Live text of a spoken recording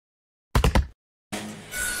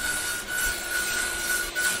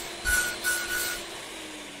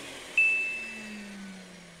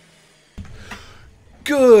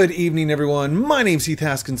Good evening, everyone. My name's Heath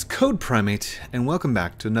Haskins, Code Primate, and welcome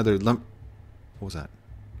back to another What was that?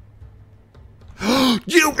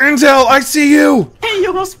 You, Intel! I see you! Hey,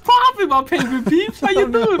 yo, what's poppin', my penguin peeps? How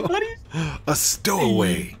you doing, buddies? A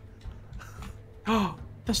stowaway. Oh,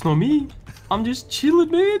 that's not me. I'm just chilling,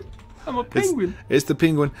 man. I'm a penguin. It's the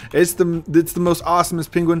penguin. It's the most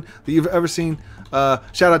awesomest penguin that you've ever seen.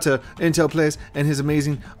 Shout out to Intel Plays and his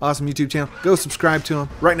amazing, awesome YouTube channel. Go subscribe to him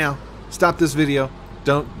right now. Stop this video.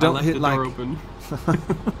 Don't hit like. Open.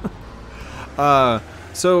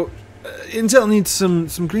 Intel needs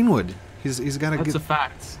some greenwood. He's got to That's a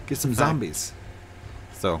fact. Get some zombies.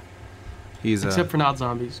 So he's except for not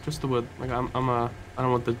zombies, just the wood. Like I don't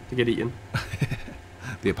want to get eaten.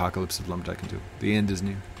 The apocalypse of Lumber Tycoon 2. The end is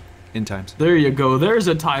near. End times. There you go. There's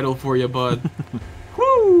a title for you, bud.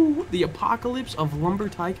 Woo! The apocalypse of Lumber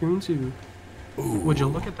Tycoon 2. Ooh. Would you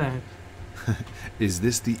look at that? Is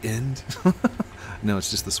this the end? No,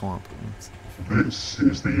 it's just the swamp. This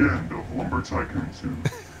is the end of Lumber Tycoon 2.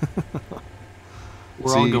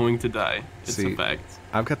 We're all going to die. It's a fact.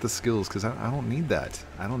 I've got the skills because I don't need that.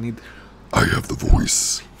 I don't need. I have the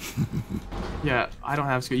voice. Yeah, I don't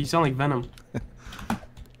have skills. You sound like Venom.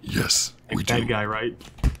 Yes, we that do. Guy, right?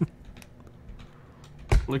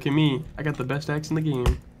 Look at me. I got the best axe in the game.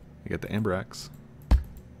 You got the amber axe.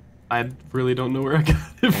 I really don't know where I got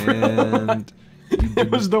it from. And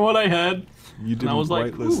it was the one I had. You didn't I was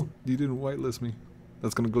like, whitelist. You didn't whitelist me.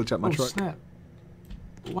 That's gonna glitch out my truck. Snap.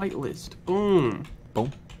 Whitelist. Boom.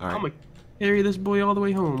 Boom. All right. I'm gonna carry this boy all the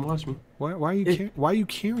way home. Watch me. Why are you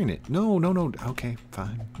carrying it? No. Okay,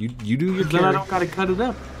 fine. You do your carry. Then I don't gotta cut it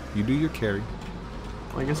up. You do your carry.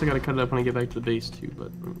 Well, I guess I gotta cut it up when I get back to the base too.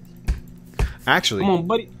 But actually, come on,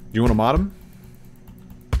 buddy. You want to mod them?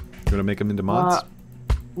 You want to make them into mods?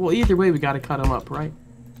 Well, either way, we gotta cut them up, right?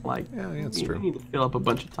 Like, yeah, that's true. We need to fill up a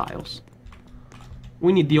bunch of tiles.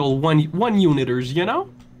 We need the old one uniters, you know?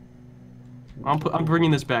 I'm bringing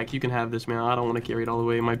this back. You can have this, man. I don't want to carry it all the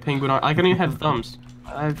way. My penguin arm. I can even have thumbs.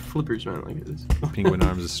 I have flippers, man. Look at this. Penguin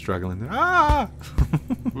arms is struggling. Ah!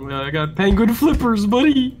 I got penguin flippers,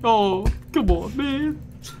 buddy. Oh, come on, man.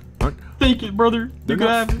 Take it, brother.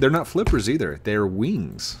 They're not flippers either. They're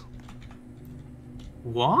wings.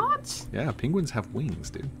 What? Yeah, penguins have wings,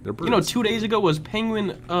 dude. They're birds. You know, 2 days ago was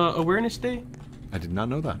Penguin Awareness Day. I did not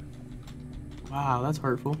know that. Wow, that's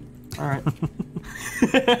hurtful. All right.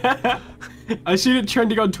 I seen it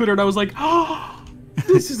trending on Twitter, and I was like, "Oh,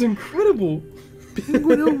 this is incredible!"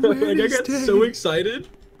 Penguin Awareness I got Day. so excited.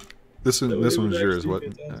 This one was yours. What?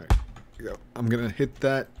 All right. I'm gonna hit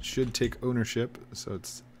that. Should take ownership, so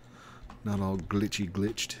it's not all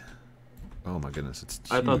glitched. Oh my goodness, it's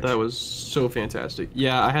huge. I thought that was so fantastic.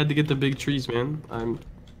 Yeah, I had to get the big trees, man.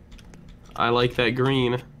 I like that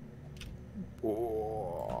green. Oh.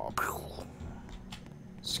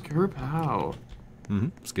 Skurpow.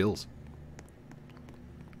 Skills.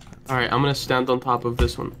 All right, I'm gonna stand on top of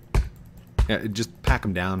this one. Yeah, just pack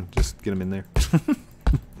them down. Just get them in there.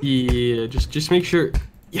 Yeah, just make sure.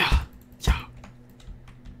 Yeah.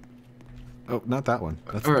 Oh, not that one.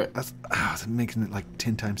 That's, all right. That's making it like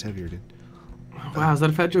 10 times heavier, dude. Wow, is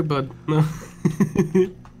that a fat joke, bud? No.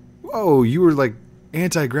 Whoa, you were like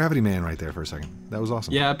anti-gravity man right there for a second. That was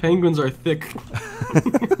awesome. Yeah, penguins are thick.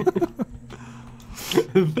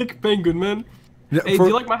 Thick penguin, man. Yeah, hey, do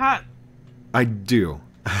you like my hat? I do.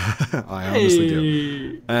 I honestly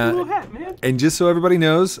do. Cool hat, man. And just so everybody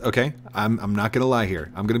knows, okay, I'm not gonna lie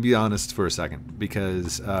here. I'm gonna be honest for a second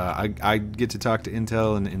because I get to talk to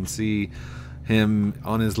Intel and see him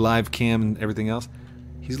on his live cam and everything else.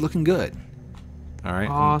 He's looking good. All right.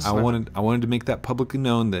 Awesome. I wanted to make that publicly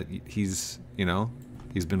known that he's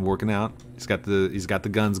been working out. He's got the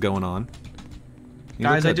guns going on.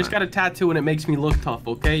 Guys, I just got a tattoo and it makes me look tough,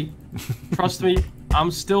 okay? Trust me, I'm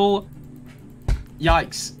still...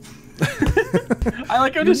 Yikes.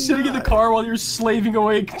 I'm just sitting in the car while you're slaving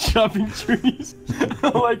away chopping trees.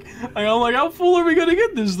 I'm like, how full are we gonna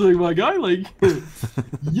get this thing, my guy? Like,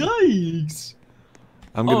 yikes.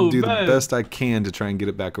 I'm gonna do the best I can to try and get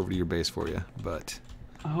it back over to your base for you, but...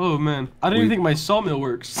 Oh, man. I don't even think my sawmill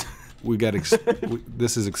works. We got...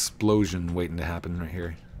 this is explosion waiting to happen right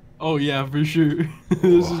here. Oh, yeah, for sure.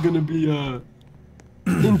 This is gonna be,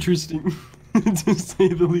 interesting, to say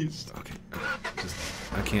the least. Okay.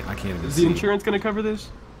 I can't even Is see. the insurance gonna cover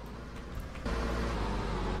this?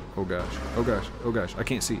 Oh gosh. I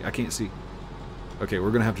can't see. Okay,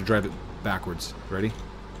 we're gonna have to drive it backwards. Ready?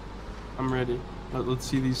 I'm ready. Let's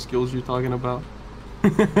see these skills you're talking about.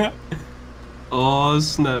 Oh,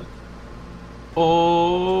 snap.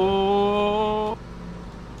 Oh.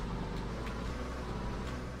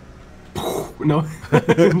 No,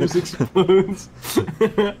 it just explodes.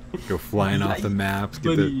 Go flying off the maps.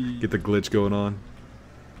 Get the glitch going on.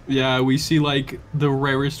 Yeah, we see like the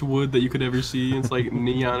rarest wood that you could ever see. It's like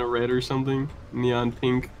neon red or something, neon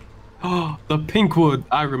pink. Oh, the pink wood.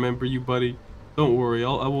 I remember you, buddy. Don't worry,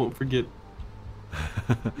 I won't forget.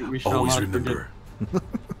 We shall Always not remember. forget.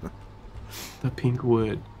 The pink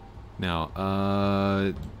wood. Now,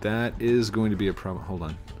 that is going to be a problem. Hold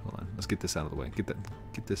on. Let's get this out of the way. Get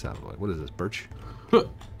this out of the way. What is this, birch?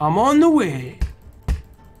 I'm on the way.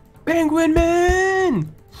 Penguin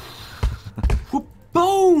Man!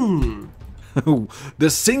 Boom! The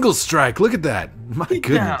single strike. Look at that. My Get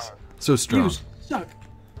goodness. down. So strong. You suck.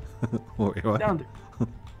 Wait, what? Down there.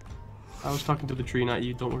 I was talking to the tree, not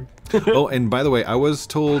you. Don't worry. Oh, and by the way, I was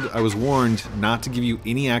warned not to give you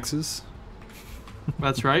any axes.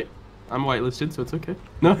 That's right. I'm whitelisted, so it's okay.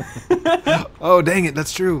 No. Oh, dang it.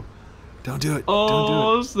 That's true. Don't do it.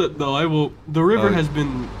 Don't do it. No, I won't. The river has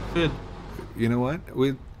been fed. You know what?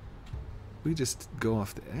 We just go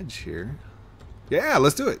off the edge here. Yeah,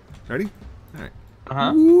 let's do it. Ready? All right.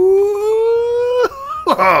 Uh-huh.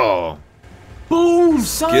 Oh. Boom,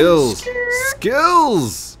 son.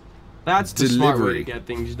 Skills. That's the smart way to get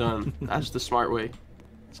things done. That's the smart way.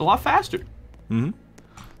 It's a lot faster. Mm-hmm.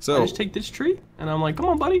 So I just take this tree, and I'm like, come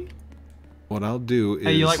on, buddy. What I'll do is...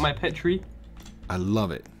 Hey, you like my pet tree? I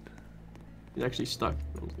love it. He's actually stuck.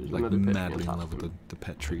 There's Like another pet tree madly in on top love of with him. the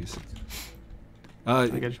pet trees. I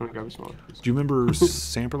think I just want to grab a smaller piece. Do you remember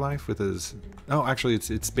Samperlife with his... Oh, actually,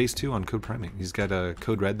 it's base 2 on Code Primate. He's got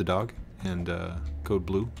Code Red, the dog, and Code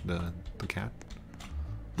Blue, the cat.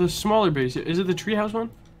 The smaller base. Is it the treehouse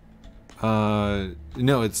one?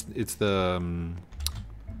 No, it's the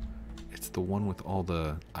one with all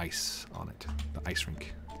the ice on it, the ice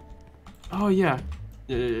rink. Oh yeah,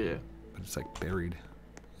 yeah. But it's like buried.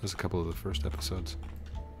 There's a couple of the first episodes.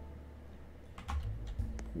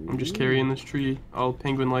 I'm just carrying this tree, all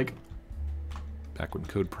penguin-like. Back when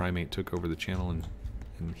Code Primate took over the channel and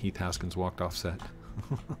Heath Haskins walked off set.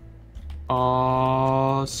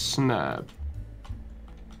 Aw, snap.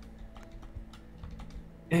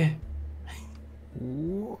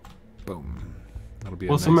 Boom. That'll be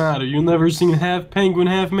What's the matter? You never seen half penguin,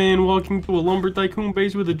 half man walking to a lumber tycoon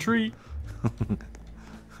base with a tree?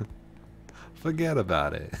 Forget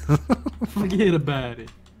about it. Forget about it.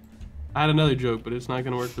 I had another joke, but it's not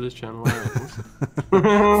gonna work for this channel.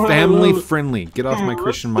 Family friendly. Get off my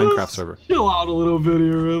Christian Minecraft server. Chill out a little bit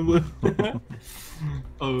here,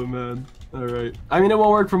 Oh man. Alright. I mean, it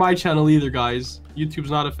won't work for my channel either, guys. YouTube's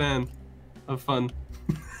not a fan of fun.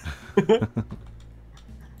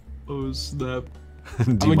 Oh snap.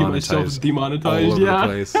 I'm gonna get myself demonetized,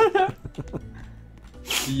 yeah.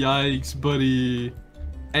 Yikes, buddy.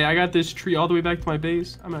 Hey, I got this tree all the way back to my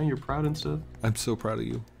base. I'm out here proud and stuff. I'm so proud of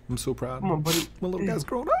you. I'm so proud. Come on, buddy. My little guy's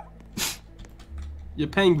grown up. You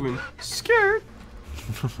penguin. Scared.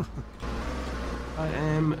 I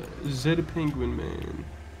am Zed Penguin Man.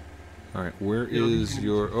 Alright, where is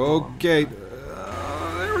your... Okay.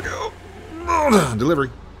 There we go. Delivery.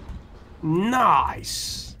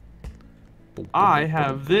 Nice. I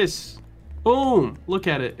have this. Boom. Look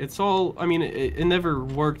at it. It's all... I mean, it never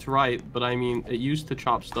worked right, but I mean, it used to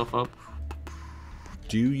chop stuff up.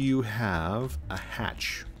 Do you have a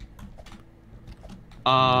hatch?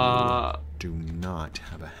 Do not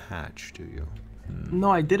have a hatch, do you? No,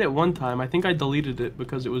 I did it one time. I think I deleted it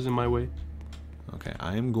because it was in my way. Okay,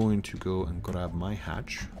 I am going to go and grab my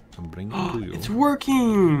hatch and bring it to you. It's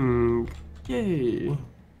working! Yay.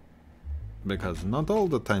 Because not all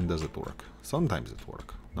the time does it work. Sometimes it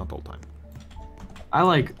works, not all time. I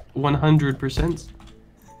like 100%.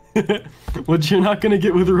 What you're not gonna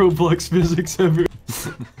get with Roblox physics ever.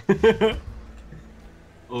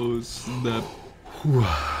 Oh snap.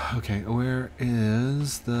 Okay, where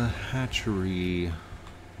is the hatchery?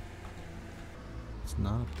 It's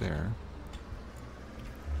not up there.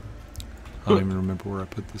 I don't even remember where I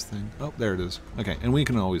put this thing. Oh, there it is. Okay, and we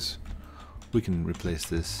can replace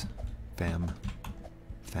this fam.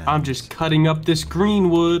 I'm just cutting up this green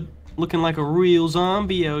wood, looking like a real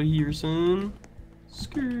zombie out here, son.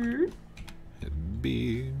 Skirt.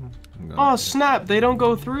 Oh snap, they don't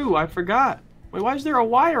go through, I forgot. Wait, why is there a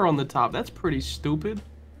wire on the top? That's pretty stupid.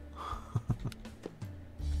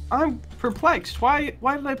 I'm perplexed. Why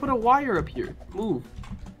did I put a wire up here? Move.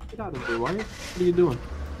 Get out of here, wire. What are you doing?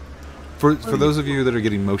 For those of you that are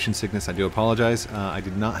getting motion sickness, I do apologize. I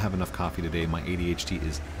did not have enough coffee today. My ADHD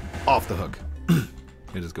is off the hook.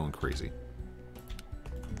 It is going crazy.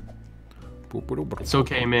 It's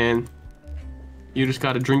okay, man. You just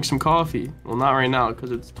gotta drink some coffee. Well, not right now,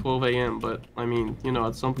 because it's 12 a.m., but, I mean, you know,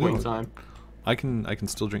 at some point in time. I can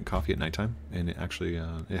still drink coffee at nighttime, and it actually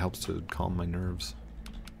it helps to calm my nerves,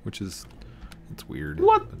 which is it's weird.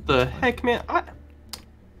 What the heck, man?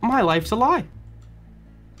 My life's a lie.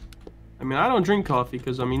 I mean, I don't drink coffee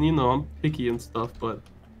because I mean, you know, I'm picky and stuff, but.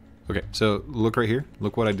 Okay, so look right here.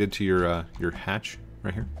 Look what I did to your hatch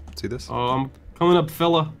right here. See this? Oh, I'm coming up,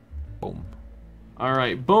 fella. Boom. All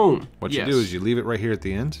right, boom. What you do is you leave it right here at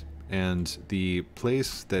the end, and the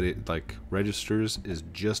place that it like registers is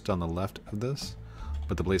just on the left of this,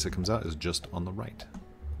 but the place that comes out is just on the right.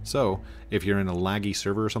 So if you're in a laggy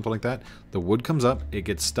server or something like that, the wood comes up, it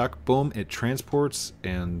gets stuck, boom, it transports,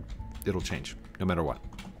 and it'll change no matter what.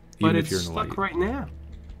 Even if you're in a stuck right now.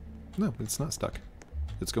 No, it's not stuck.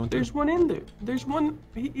 It's going through. There's one in there. There's one.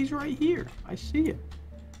 He's right here. I see it.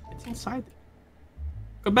 It's inside there.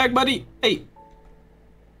 Go back, buddy. Hey.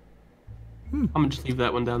 I'm gonna just leave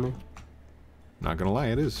that one down there. Not gonna lie,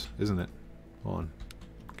 it is, isn't it? Hold on.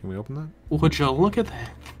 Can we open that? Would you look at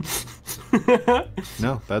that?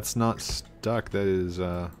 No, that's not stuck. That is,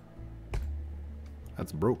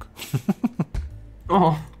 that's broke.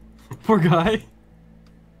 Oh, poor guy.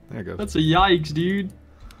 There it goes. That's a yikes, dude.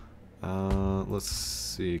 Let's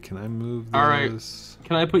see. Can I move this? All right.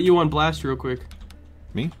 Can I put you on blast real quick?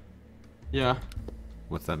 Me? Yeah.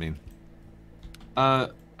 What's that mean?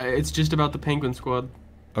 It's just about the penguin squad.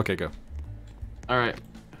 Okay, go. All right.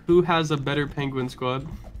 Who has a better penguin squad?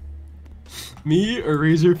 Me or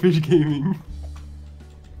Razorfish Gaming?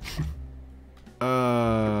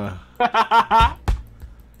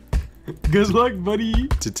 Good luck, buddy.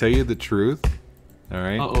 To tell you the truth, all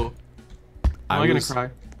right. Uh-oh. Am I gonna cry?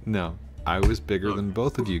 No, I was bigger than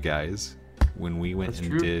both of you guys when we went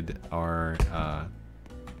and did our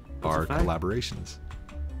collaborations,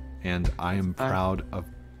 and I am proud of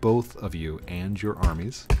both of you and your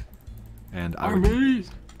armies. And I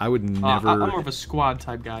would never. I'm more of a squad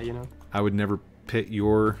type guy, you know. I would never pit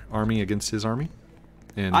your army against his army.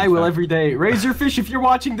 And I will every day. Razorfish, if you're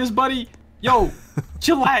watching this, buddy, yo,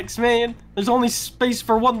 chillax, man. There's only space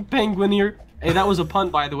for one penguin here. Hey, that was a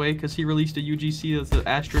punt, by the way, because he released a UGC that's the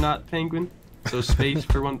astronaut penguin. So space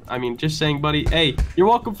for one. I mean, just saying, buddy. Hey, you're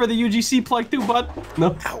welcome for the UGC plug too, bud.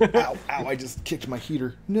 No. Ow, ow, ow! I just kicked my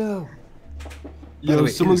heater. No. Yo,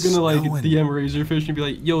 someone's gonna like DM Razorfish and be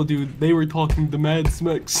like, "Yo, dude, they were talking the mad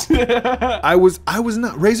smacks." I was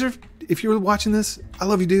not Razor. If you're watching this, I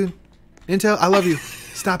love you, dude. Intel, I love you.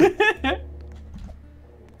 Stop it.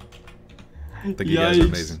 The guys are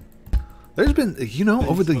amazing. There's been, you know,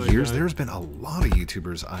 over the years, there's been a lot of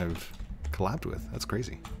YouTubers I've collabed with. That's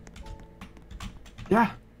crazy.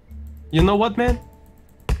 Yeah. You know what, man?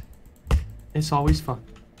 It's always fun.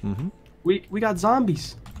 Mm-hmm. We got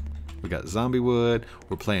zombies. We got zombie wood.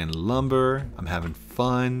 We're playing lumber. I'm having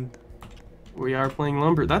fun. We are playing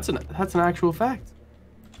lumber. That's an actual fact.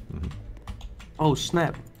 Mm-hmm. Oh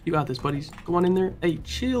snap! You got this, buddies. Go on in there. Hey,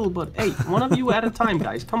 chill, bud. Hey, one of you at a time,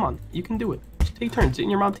 guys. Come on, you can do it. Just take turns. Didn't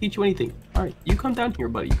your mom teach you anything? All right, you come down here,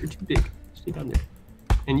 buddy. You're too big. Stay down there.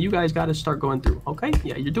 And you guys got to start going through. Okay?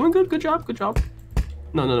 Yeah, you're doing good. Good job. Good job.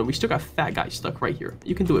 No. We still got fat guys stuck right here.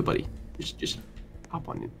 You can do it, buddy. Just hop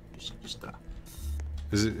on in.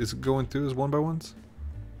 Is it going through as one by ones?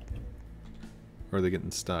 Or are they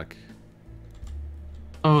getting stuck?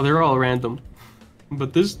 Oh, they're all random.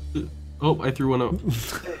 But this... Oh, I threw one out.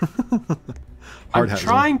 I'm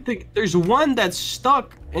trying to... There's one that's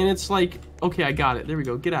stuck, and it's like... Okay, I got it. There we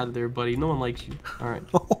go. Get out of there, buddy. No one likes you. All right.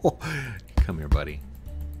 Come here, buddy.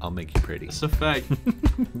 I'll make you pretty. It's a fact.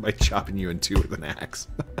 By chopping you in two with an axe.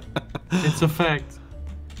 It's a fact.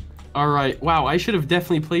 All right. Wow, I should have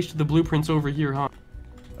definitely placed the blueprints over here, huh?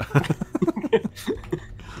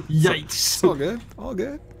 Yikes. It's all good. All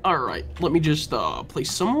good. All right. Let me just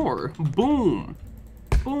place some more. Boom.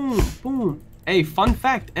 Boom. Boom. Hey, fun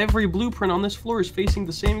fact. Every blueprint on this floor is facing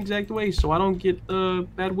the same exact way, so I don't get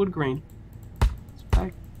bad wood grain. It's a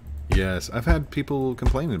fact. Yes, I've had people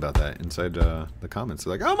complaining about that inside the comments.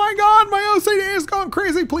 They're like, "Oh my God, my OCD has gone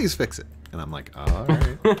crazy. Please fix it." And I'm like, "All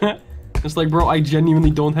right." It's like, bro, I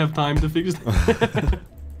genuinely don't have time to fix that.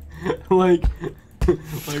 like,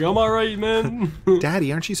 I'm alright, man.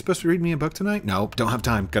 Daddy, aren't you supposed to read me a book tonight? Nope, don't have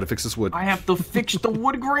time. Gotta fix this wood. I have to fix the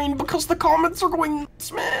wood grain because the comments are going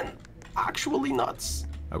nuts, man. Actually nuts.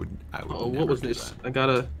 I would. Oh, what was this? I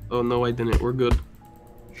gotta. Oh no, I didn't. We're good.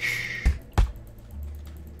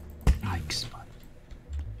 Like Spike.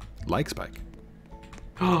 Like Spike.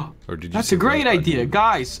 Or did you? That's a great idea,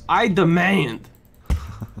 guys. I demand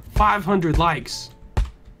 500 likes.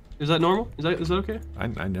 Is that normal? Is that okay?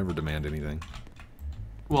 I never demand anything.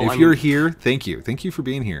 Well, if you're here, thank you. Thank you for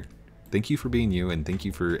being here. Thank you for being you, and thank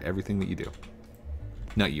you for everything that you do.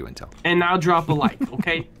 Not you, Intel. And now drop a like,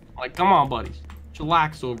 okay? Like, come on, buddies.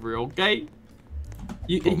 Chillax over here, okay?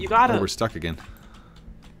 You gotta... Oh, we're stuck again.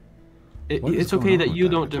 It's okay that you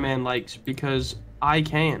don't demand likes, because I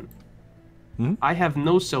can. Hmm? I have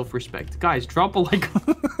no self-respect. Guys, drop a like.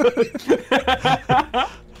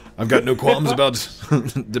 I've got no qualms about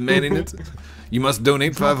demanding it. You must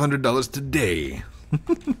donate $500 today.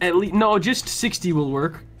 At least, no, just 60 will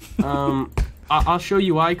work. I'll show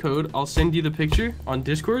you iCode. I'll send you the picture on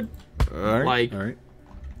Discord. All right. Like,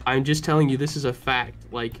 I'm just telling you, this is a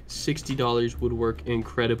fact. Like, $60 would work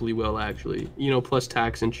incredibly well, actually. You know, plus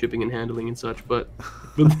tax and shipping and handling and such. But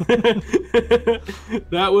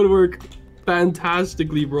that would work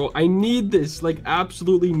fantastically, bro. I need this. Like,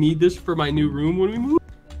 absolutely need this for my new room when we move.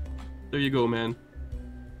 There you go, man.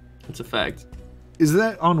 It's a fact. Is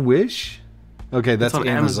that on Wish? Okay, that's on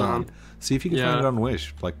Amazon. Amazon. See if you can find it on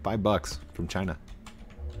Wish, like $5 from China.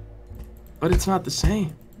 But it's not the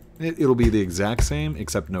same. It'll be the exact same,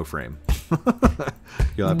 except no frame.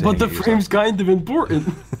 You'll have to but hang the it frame's yourself. kind of important.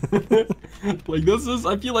 Like, this is,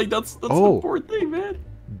 I feel like that's the important thing, man.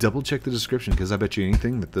 Double check the description, because I bet you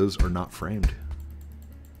anything that those are not framed.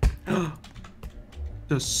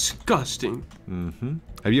 Disgusting. Mm-hmm.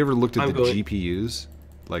 Have you ever looked at the going... GPUs,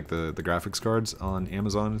 like the graphics cards on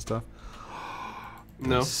Amazon and stuff?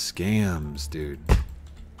 No. Scams, dude.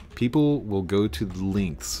 People will go to the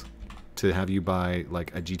lengths to have you buy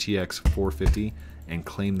like a GTX 450 and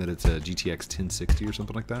claim that it's a GTX 1060 or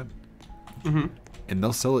something like that. Mm-hmm. And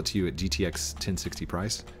they'll sell it to you at GTX 1060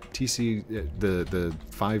 price. TC, the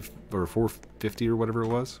 5 or 450 or whatever it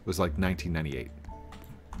was like $19.98,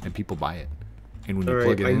 and people buy it. And when you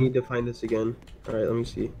plug it in, I need to find this again. All right, let me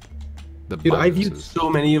see. Dude, I viewed so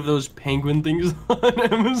many of those penguin things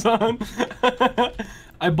on Amazon.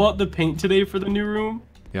 I bought the paint today for the new room.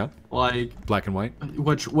 Yeah. Like black and white.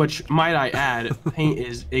 Which might I add, paint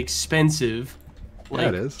is expensive. Like, yeah,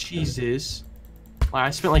 it is. Jesus. Like, I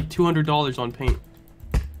spent like $200 on paint.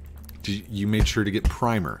 You made sure to get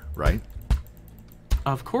primer, right?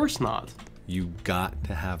 Of course not. You got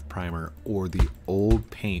to have primer, or the old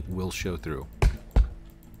paint will show through.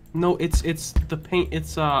 No, it's the paint.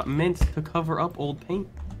 It's meant to cover up old paint.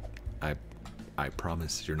 I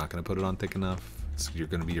promise you're not gonna put it on thick enough. You're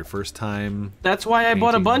gonna be your first time. That's why I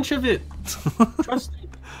bought a bunch of it. Trust me.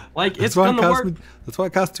 Like, it's gonna work. That's why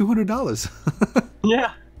it cost $200.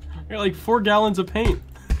 Yeah, you're like 4 gallons of paint.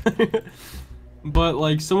 But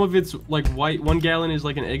like some of it's like white. 1 gallon is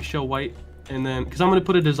like an eggshell white, and then because I'm gonna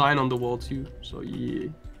put a design on the wall too. So yeah,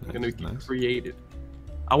 I'm gonna be creative.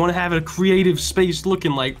 I want to have a creative space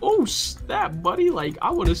looking like, oh snap, buddy! Like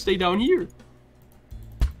I want to stay down here.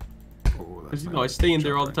 Because you know I stay in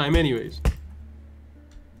there all the time, anyways.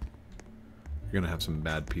 You're gonna have some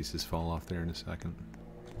bad pieces fall off there in a second.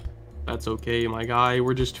 That's okay, my guy.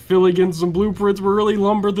 We're just filling in some blueprints. We're really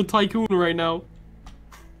lumber the Tycoon right now.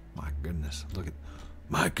 My goodness, look at,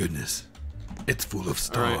 my goodness, it's full of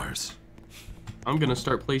stars. Right. I'm gonna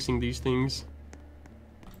start placing these things,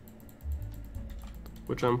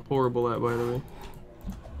 which I'm horrible at, by the way.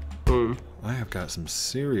 Boom. I have got some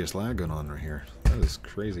serious lag going on right here. That is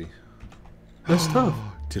crazy. That's tough.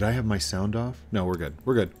 Did I have my sound off? No, we're good.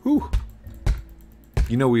 We're good. Whew.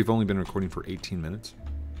 You know we've only been recording for 18 minutes.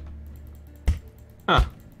 Huh.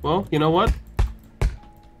 Well, you know what?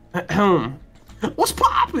 What's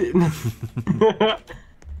poppin'?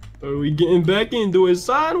 Are we getting back into it,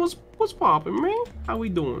 son? What's poppin', man? How we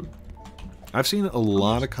doing? I've seen a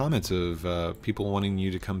lot of comments of people wanting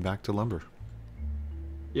you to come back to lumber.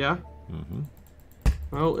 Yeah? Mm-hmm.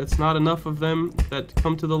 Well, it's not enough of them that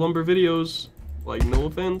come to the lumber videos. Like, no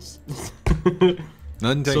offense.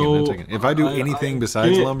 None taken, none taken. If I do anything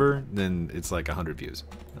besides lumber, then it's like 100 views.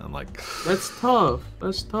 I'm like... That's tough.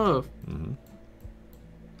 That's tough. Mm-hmm.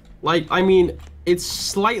 Like, I mean, it's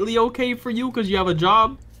slightly okay for you because you have a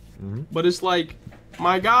job. Mm-hmm. But it's like,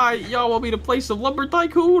 my guy, y'all want me to play some Lumber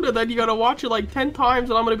Tycoon? And then you gotta watch it like 10 times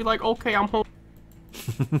and I'm gonna be like, okay, I'm home.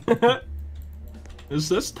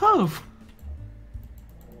 That's tough.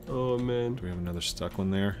 Oh, man. Do we have another stuck one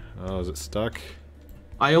there? Oh, is it stuck?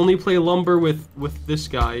 I only play lumber with this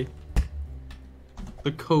guy.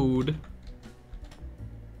 The code.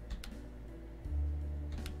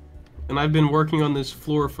 And I've been working on this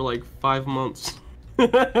floor for like 5 months.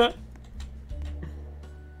 Oh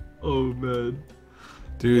man.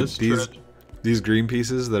 Dude, these green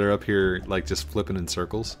pieces that are up here like just flipping in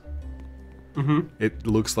circles. Mm-hmm. It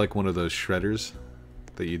looks like one of those shredders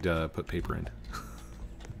that you'd put paper in.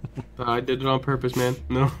 I did it on purpose, man.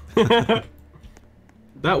 No.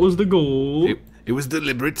 That was the goal. It was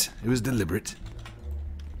deliberate. It was deliberate.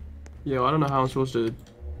 Yo, I don't know how I'm supposed to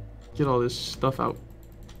get all this stuff out.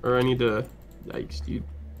 Or I need to... Yikes, dude.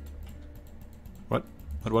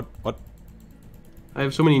 What? I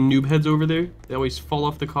have so many noob heads over there. They always fall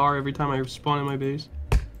off the car every time I spawn in my base.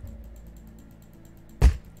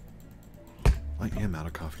 I am out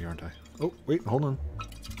of coffee, aren't I? Oh, wait, hold on.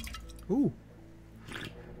 Ooh.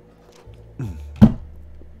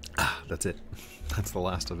 That's it. That's the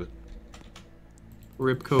last of it.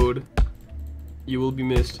 Rip code. You will be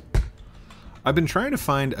missed. I've been trying to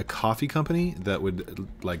find a coffee company that would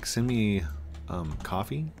like send me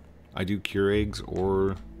coffee. I do Keurigs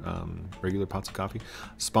or regular pots of coffee.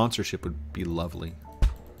 Sponsorship would be lovely.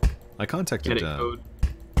 I contacted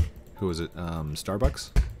who was it? Starbucks.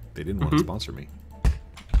 They didn't want to sponsor me.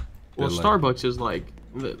 Well, Starbucks is like,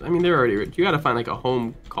 I mean, they're already rich. You gotta find like a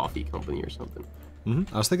home coffee company or something.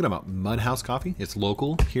 I was thinking about Mudhouse Coffee. It's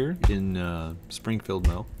local here in Springfield,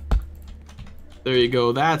 Mo. There you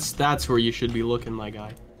go. That's where you should be looking, my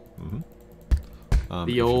guy.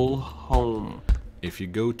 The old home. If you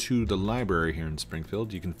go to the library here in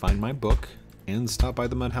Springfield, you can find my book and stop by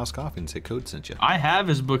the Mudhouse Coffee and say Code sent you. I have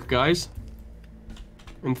his book, guys.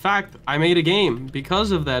 In fact, I made a game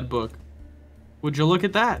because of that book. Would you look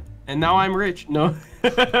at that? And now I'm rich. No.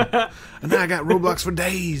 And now I got Roblox for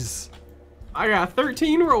days. I got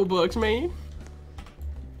 13 Robux, man.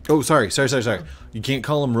 Oh, sorry. You can't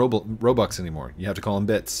call them Robux anymore. You have to call them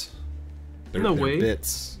bits. They're way.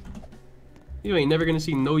 Bits. You ain't never gonna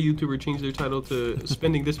see no YouTuber change their title to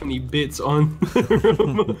spending this many bits on.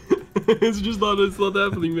 It's not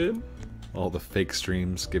happening, man. All the fake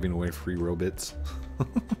streams giving away free Robits.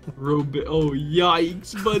 Oh,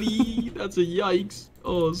 yikes, buddy. That's a yikes.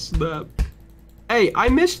 Oh, snap. Hey, I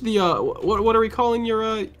missed the, what are we calling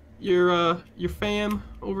your fam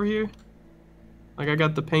over here? Like, I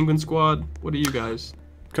got the Penguin Squad. What are you guys?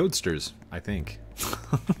 Codesters, I think.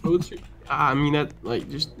 Codesters? I mean, that, like,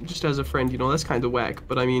 just as a friend, you know, that's kind of whack.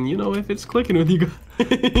 But, I mean, you know, if it's clicking with you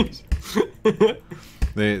guys.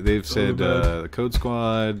 They've said Code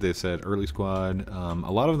Squad, they've said Early Squad.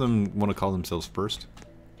 A lot of them want to call themselves First.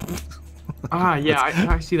 Yeah,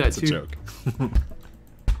 I see that too. It's a joke.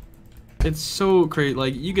 It's so great.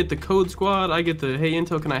 Like, you get the Code Squad, I get the, hey,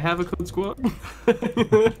 Intel, can I have a Code Squad?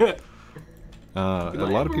 A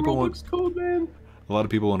lot of people want code, man? A lot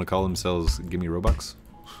of people want to call themselves Gimme Robux.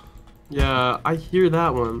 Yeah, I hear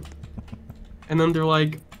that one. And then they're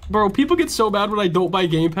like, bro, people get so bad when I don't buy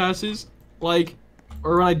game passes, like,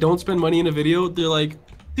 or when I don't spend money in a video. They're like,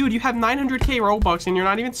 dude, you have 900k Robux and you're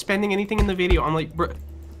not even spending anything in the video. I'm like, bro,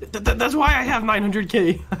 that's why I have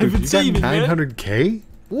 900k. I've been saving, 900k?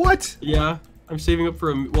 What? Yeah, I'm saving up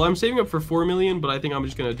for I'm saving up for 4 million, but I think I'm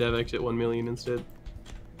just gonna dev exit 1 million instead.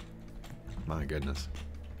 My goodness.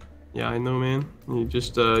 Yeah, I know, man. You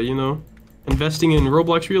just, you know, investing in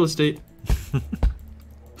Roblox real estate.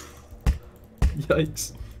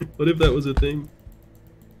 Yikes. What if that was a thing?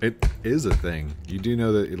 It is a thing. You do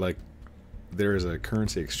know that, like, there is a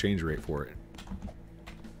currency exchange rate for it.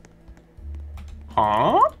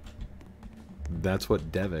 Huh? That's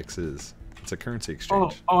what DevX is. It's a currency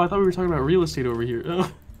exchange. Oh, I thought we were talking about real estate over here.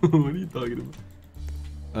 What are you talking about?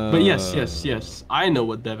 But yes. I know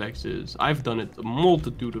what DevX is. I've done it a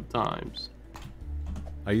multitude of times.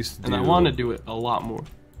 I used to do... And I want to do it a lot more.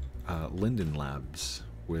 Linden Labs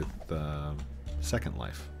with Second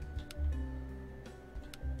Life.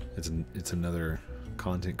 It's another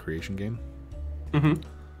content creation game.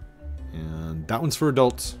 And that one's for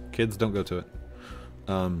adults. Kids, don't go to it.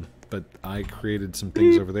 But I created some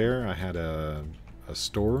things over there. I had a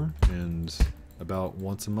store, and about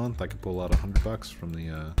once a month I could pull out $100 from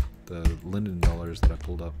the Linden dollars that I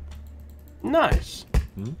pulled up. Nice.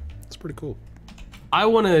 It's pretty cool. I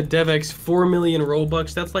want to DevX 4 million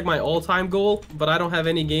Robux. That's like my all-time goal, but I don't have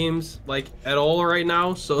any games like at all right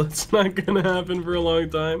now, so it's not gonna happen for a long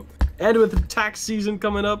time. And with the tax season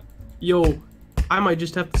coming up, yo, I might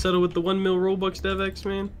just have to settle with the 1 mil Robux DevX,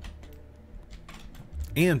 man.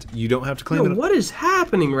 And you don't have to claim it. What is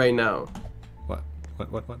happening right now? What?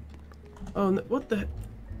 Oh, what the?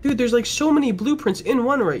 Dude, there's like so many blueprints in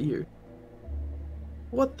one right here.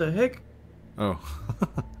 What the heck? Oh.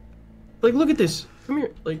 Like, look at this. Come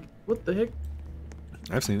here. Like, what the heck?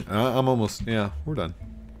 I've seen it. I'm almost... Yeah, we're done.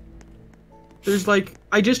 There's like...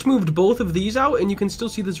 I just moved both of these out, and you can still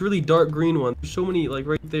see this really dark green one. There's so many, like,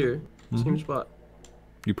 right there. Same spot.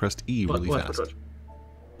 You pressed E really fast. What?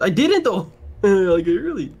 I didn't, though. Like,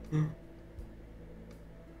 really.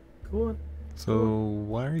 Go on. So,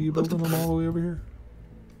 why are you building them all the way over here?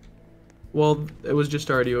 Well, it was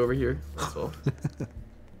just already over here. That's all.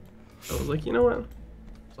 I was like, you know what?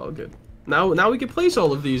 It's all good. Now we can place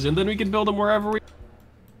all of these, and then we can build them wherever we...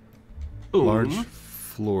 Boom. Large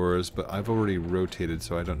floors, but I've already rotated,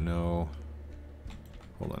 so I don't know...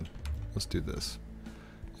 Hold on. Let's do this.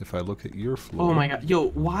 if I look at your floor... Oh my god. Yo,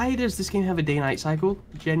 why does this game have a day-night cycle?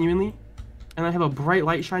 Genuinely? And I have a bright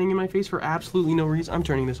light shining in my face for absolutely no reason. I'm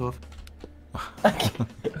turning this off. I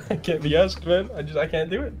can't be asked, man. I can't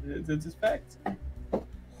do it. It's just facts.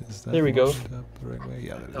 There we go. Up the right way?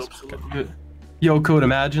 Yeah, that is. Okay. Good. Yo, Code,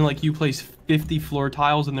 imagine like you place 50 floor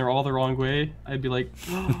tiles and they're all the wrong way. I'd be like,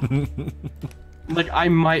 like I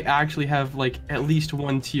might actually have like at least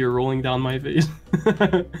one tear rolling down my face.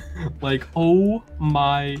 Like, oh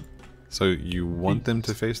my. So you want them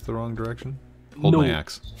to face the wrong direction? Hold my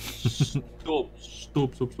axe. Stop.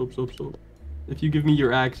 If you give me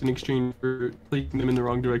your axe in exchange for placing them in the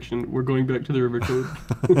wrong direction, we're going back to the river, Code.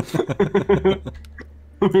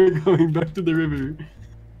 We're going back to the river.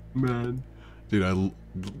 Man. Dude,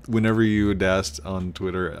 whenever you had asked on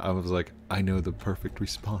Twitter, I was like, I know the perfect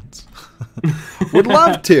response. Would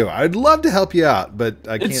love to. I'd love to help you out, but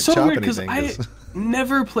I can't so chop weird, anything. I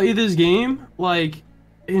never play this game, like,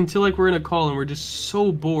 until like we're in a call and we're just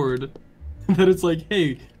so bored that it's like,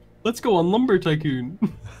 hey, let's go on Lumber Tycoon.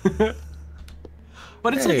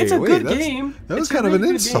 But it's like, it's a good game. That was kind of an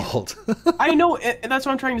insult. I know, and that's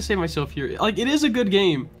what I'm trying to say myself here. Like, it is a good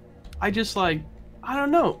game. I just like, I don't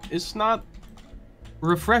know. It's not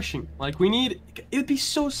refreshing. Like, it'd be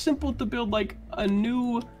so simple to build like a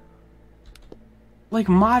new, like,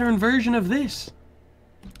 modern version of this.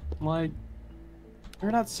 Like, or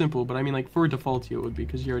not simple, but I mean, like, for Defaultio it would be,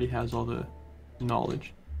 because he already has all the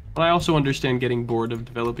knowledge. But I also understand getting bored of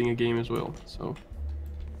developing a game as well. So.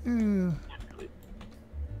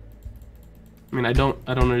 I mean, I don't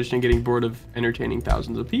understand getting bored of entertaining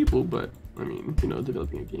thousands of people, but I mean, you know,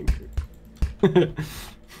 developing a game.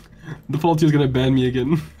 Defaultio's gonna ban me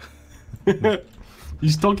again.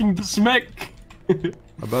 He's talking to smack.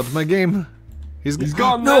 About my game. He's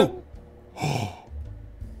gone. No.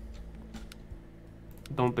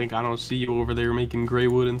 Don't think I don't see you over there making gray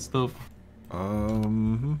wood and stuff.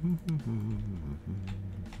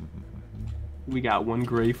 We got one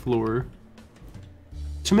gray floor.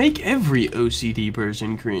 To make every OCD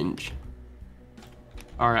person cringe.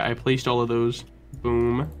 Alright, I placed all of those.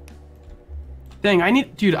 Boom. Dang,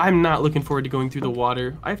 dude, I'm not looking forward to going through the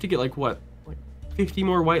water. I have to get like, what? Like 50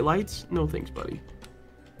 more white lights? No thanks, buddy.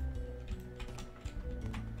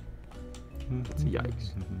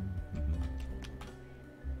 Yikes.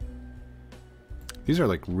 These are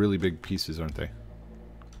like really big pieces, aren't they?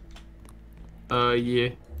 Yeah.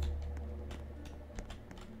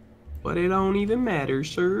 But it don't even matter,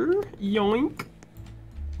 sir. Yoink.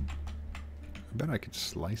 I bet I could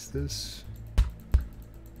slice this.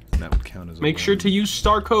 And that would count as a Make sure to use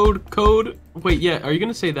star code. Wait, yeah, are you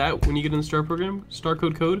gonna say that when you get in the star program? Star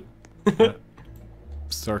code?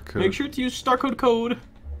 Star code. Make sure to use star code.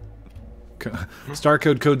 Star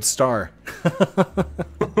code star.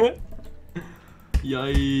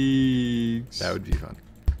 Yikes. That would be fun.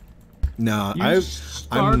 No,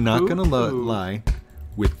 I'm not gonna lie.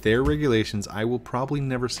 With their regulations, I will probably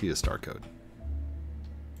never see a star code.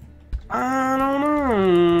 I don't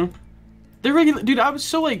know. They're dude, I was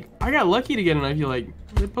so like, I got lucky to get it. I feel like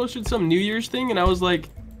they posted some New Year's thing, and I was like,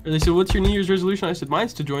 or they said, "What's your New Year's resolution?" I said,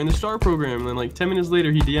 "Mine's to join the star program." And then like 10 minutes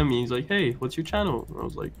later, he DM'd me. He's like, "Hey, what's your channel?" And I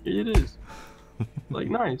was like, "It is." Like,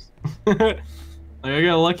 nice. Like, I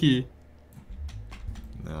got lucky.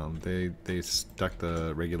 No, they stuck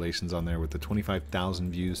the regulations on there with the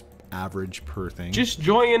 25,000 views average per thing. Just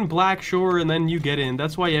join Black Shore and then you get in.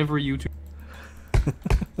 That's why every YouTuber.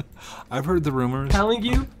 I've heard the rumors.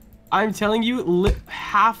 I'm telling you,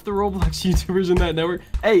 half the Roblox YouTubers in that network.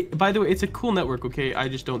 Hey, by the way, it's a cool network, okay? I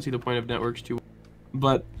just don't see the point of networks too.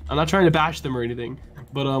 But I'm not trying to bash them or anything.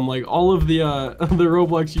 But like all of the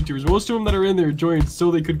Roblox YouTubers, most of them that are in there joined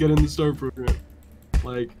so they could get in the star program.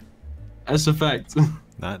 Like, that's a fact.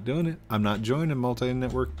 Not doing it. I'm not joining a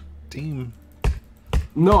multi-network team.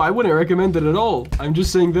 No, I wouldn't recommend it at all. I'm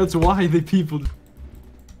just saying that's why the people.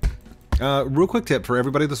 Real quick tip for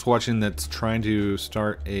everybody that's watching that's trying to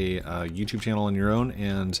start a YouTube channel on your own,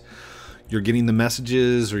 and you're getting the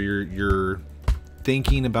messages, or you're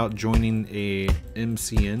thinking about joining a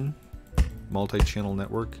MCN, multi-channel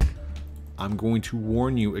network. I'm going to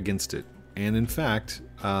warn you against it. And in fact,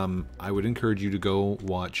 I would encourage you to go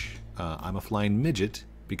watch I'm a Flying Midget,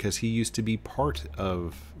 because he used to be part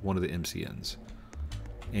of one of the MCNs.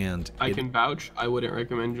 And I can vouch. I wouldn't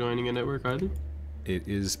recommend joining a network either. It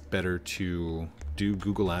is better to do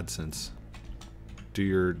Google AdSense. Do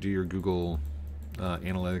your Google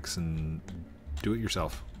analytics and do it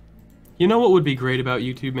yourself. You know what would be great about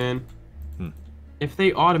YouTube, man? If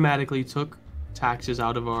they automatically took taxes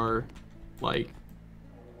out of our, like,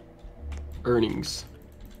 earnings.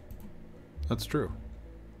 That's true.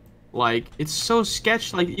 Like, it's so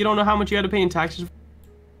sketch. Like, you don't know how much you had to pay in taxes.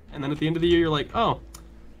 And then at the end of the year, you're like, oh,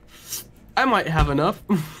 I might have enough.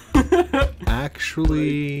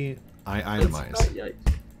 Actually, I itemize.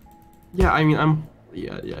 Yeah, I mean,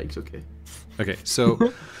 yeah, yikes, okay. Okay, so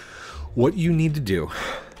what you need to do,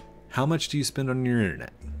 how much do you spend on your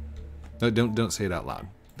internet? No, don't say it out loud,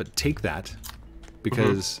 but take that,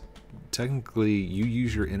 because technically you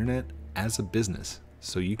use your internet as a business,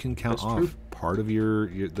 so you can count off part of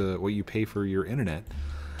what you pay for your internet.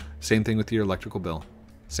 Same thing with your electrical bill.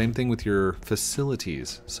 Same thing with your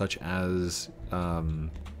facilities, such as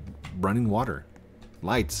running water,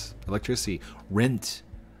 lights, electricity, rent.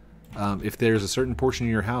 If there's a certain portion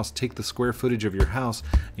of your house, take the square footage of your house,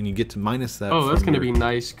 and you get to minus that. Oh, that's gonna be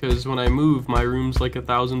nice, because when I move, my room's like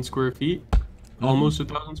 1,000 square feet, almost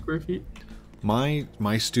 1,000 square feet.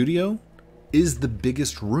 My studio is the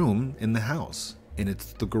biggest room in the house, and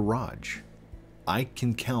it's the garage. I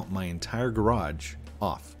can count my entire garage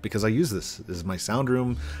off because I use this as my sound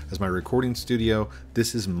room, as my recording studio.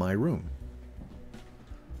 This is my room.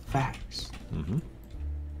 Facts.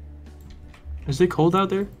 Is it cold out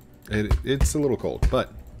there? It's a little cold,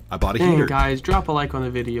 but I bought a heater. Guys, drop a like on the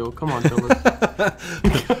video. Come on, fellas.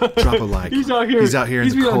 Drop a like. He's out here. He's out here in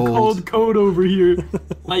the cold. Cold code over here.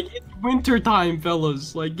 Like, it's winter time,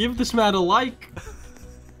 fellas. Like, give this man a like.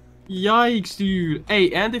 Yikes, dude.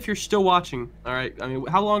 Hey, and if you're still watching, all right. I mean,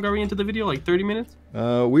 how long are we into the video? Like 30 minutes?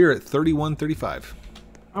 We're at 31:35.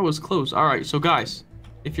 I was close. All right, so guys,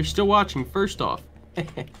 if you're still watching, first off,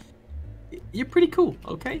 you're pretty cool,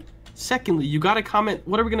 okay? Secondly, you gotta comment.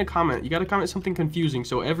 What are we gonna comment? You gotta comment something confusing,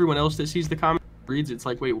 so everyone else that sees the comment reads. It's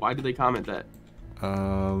like, wait, why did they comment that?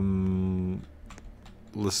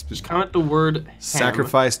 Let's just comment the word ham.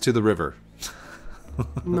 Sacrifice to the river.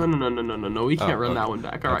 No. We can't run that one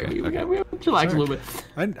back. All right, we relax a little bit.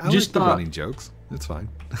 I just like the running jokes. It's fine.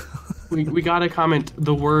 we gotta comment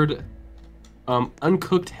the word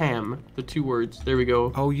uncooked ham. The 2 words. There we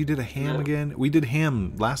go. Oh, you did a ham again? We did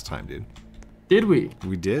ham last time, dude. Did we?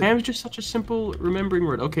 We did. Ham is just such a simple remembering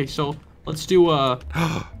word. Okay, so let's do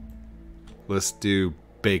let's do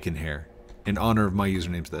bacon hair in honor of my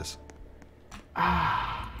username's this.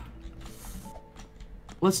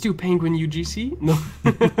 Let's do Penguin UGC. No.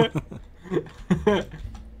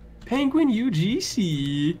 Penguin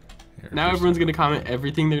UGC. Now everyone's gonna comment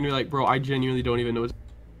everything. They're gonna be like, bro, I genuinely don't even know what's...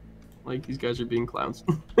 Like, these guys are being clowns.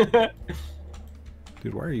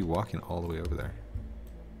 Dude, why are you walking all the way over there?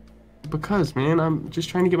 Because, man, I'm just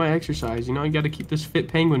trying to get my exercise. You know, I gotta keep this fit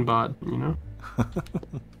penguin bod, you know?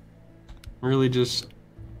 Really just...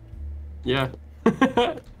 Yeah.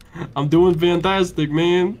 I'm doing fantastic,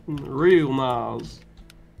 man. Real nice.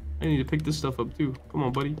 I need to pick this stuff up, too. Come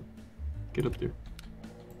on, buddy. Get up there.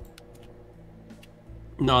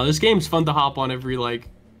 No, this game's fun to hop on every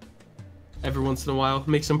once in a while.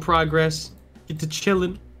 Make some progress. Get to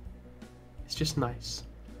chilling. It's just nice.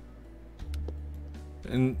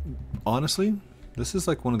 And honestly, this is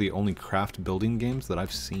like one of the only craft building games that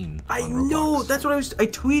I've seen. I know, that's what I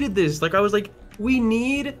tweeted this. Like, I was like, we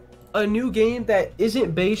need a new game that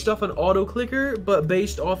isn't based off an auto clicker, but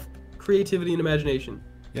based off creativity and imagination.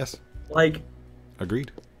 Yes. Like,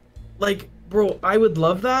 agreed. Like, bro, I would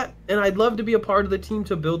love that, and I'd love to be a part of the team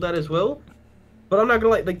to build that as well. But I'm not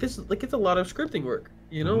gonna like this. Like, it's a lot of scripting work.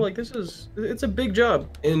 You know, like it's a big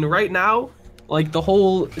job. And right now, like the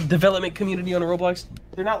whole development community on Roblox,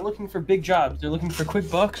 they're not looking for big jobs. They're looking for quick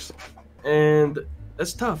bucks, and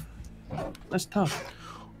that's tough. That's tough.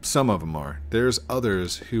 Some of them are. There's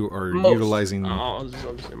others who are utilizing.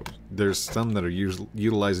 There's some that are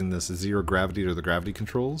utilizing this zero gravity or the gravity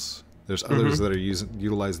controls. There's others that are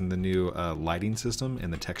utilizing the new lighting system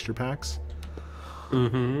and the texture packs.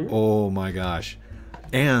 Oh my gosh.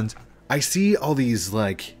 And I see all these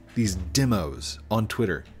these demos on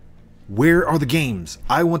Twitter. Where are the games?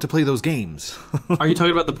 I want to play those games. Are you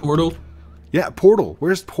talking about the Portal? Yeah, Portal.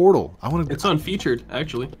 Where's Portal? I want to. It's on Featured,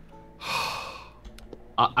 actually.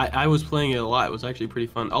 I was playing it a lot. It was actually pretty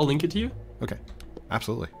fun. I'll link it to you. Okay,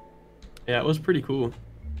 absolutely. Yeah, it was pretty cool.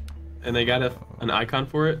 And they got an icon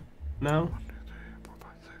for it now.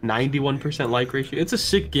 91% like ratio. It's a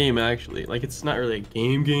sick game, actually. Like, it's not really a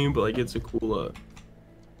game, but like it's a cool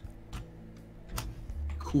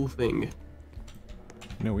cool thing.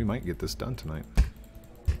 You know, we might get this done tonight.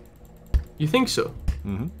 You think so?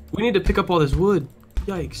 We need to pick up all this wood.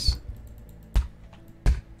 Yikes.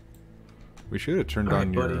 We should have turned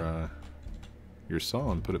on your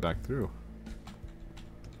saw and put it back through.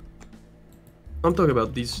 I'm talking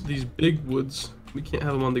about these big woods. We can't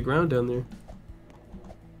have them on the ground down there.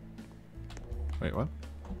 Wait, what?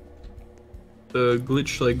 The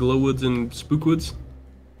glitch, like glow woods and spook woods.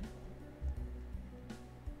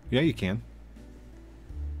 Yeah, you can.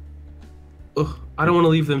 Ugh, I don't want to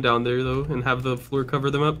leave them down there though and have the floor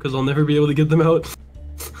cover them up because I'll never be able to get them out.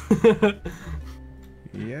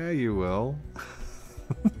 Yeah, you will.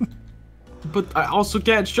 But I also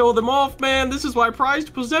can't show them off, man. This is my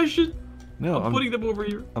prized possession. No, I'm putting them over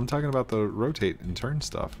here. I'm talking about the rotate and turn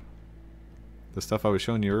stuff. The stuff I was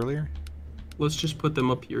showing you earlier. Let's just put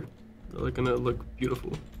them up here. They're gonna look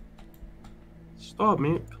beautiful. Stop,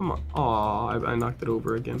 man. Come on. Aw, I knocked it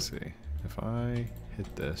over again. Let's see. If I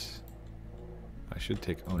hit this, I should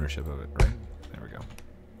take ownership of it, right? There we go.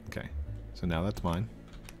 Okay. So now that's mine.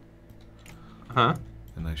 Huh?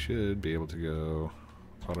 And I should be able to go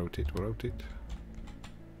rotate.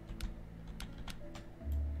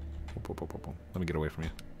 Let me get away from you.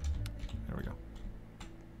 There we go.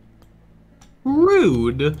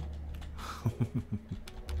 Rude.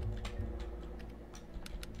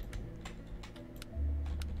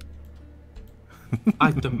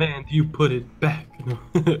 I demand you put it back.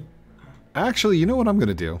 Actually, you know what I'm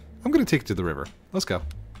gonna do? I'm gonna take it to the river. Let's go.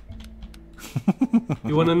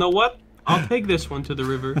 You wanna know what? I'll take this one to the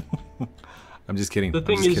river. I'm just kidding. The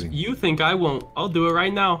thing is, you think I won't. I'll do it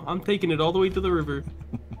right now. I'm taking it all the way to the river.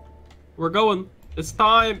 We're going. It's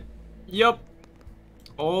time. Yup.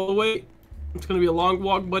 All the way. It's gonna be a long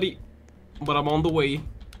walk, buddy. But I'm on the way.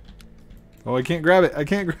 Oh, I can't grab it. I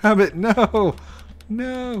can't grab it. No.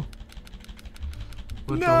 No.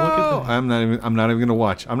 But No. don't look at that. I'm not even gonna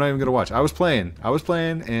watch. I'm not even gonna watch. I was playing,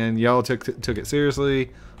 and y'all took it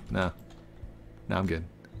seriously. No. No, I'm good.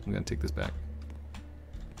 I'm gonna take this back.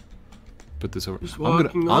 Put this over. I'm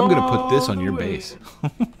gonna put this on your base.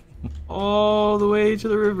 All the way to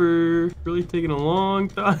the river. Really taking a long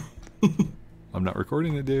time. I'm not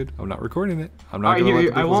recording it, dude. I'm not recording it. I'm not Alright, gonna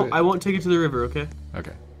here, let the I won't take it to the river, okay?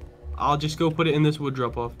 Okay. I'll just go put it in this wood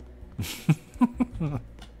drop off.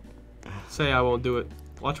 Say I won't do it.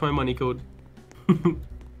 Watch my money code. You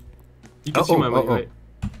can see my money, right?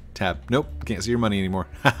 Tab. Nope. Can't see your money anymore.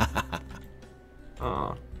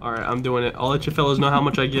 Alright, I'm doing it. I'll let you fellas know how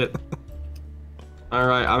much I get.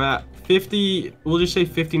 Alright, I'm at 50, we'll just say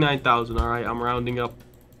 59,000, alright? I'm rounding up.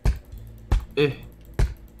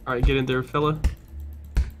 Alright, get in there, fella.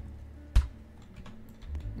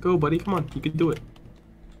 Go, buddy, come on, you can do it.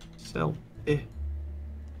 Sell.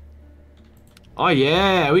 Oh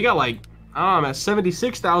yeah, we got like, I'm at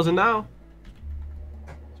 76,000 now.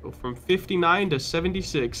 So from 59 to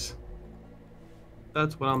 76.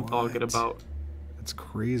 That's what I'm talking about. That's a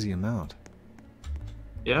crazy amount.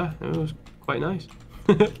 Yeah, it was quite nice.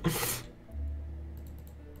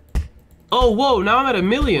 Oh, whoa, now I'm at 1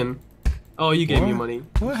 million. Oh, you gave me money.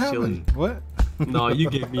 What happened? What? No, you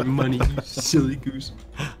gave me money, you silly goose.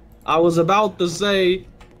 I was about to say,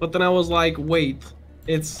 but then I was like, wait,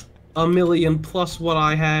 it's 1 million plus what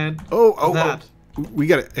I had. Oh. We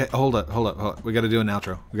gotta hold up. We gotta do an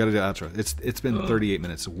outro. It's been 38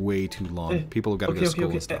 minutes, way too long. People have got to go to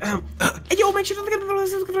school and stuff. Hey, yo, make sure to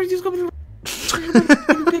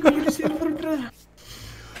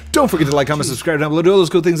Don't forget to like, comment, subscribe down below. Do all those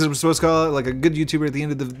cool things that I'm supposed to call it, like a good YouTuber at the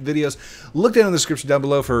end of the videos. Look down in the description down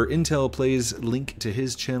below for Intel Plays link to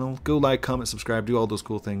his channel. Go like, comment, subscribe, do all those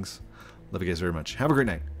cool things. Love you guys very much. Have a great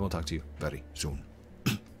night, and we'll talk to you very soon.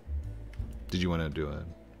 Did you want to do an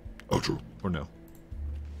outro or no?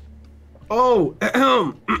 Oh,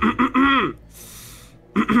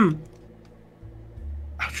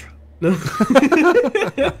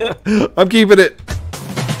 I'm keeping it.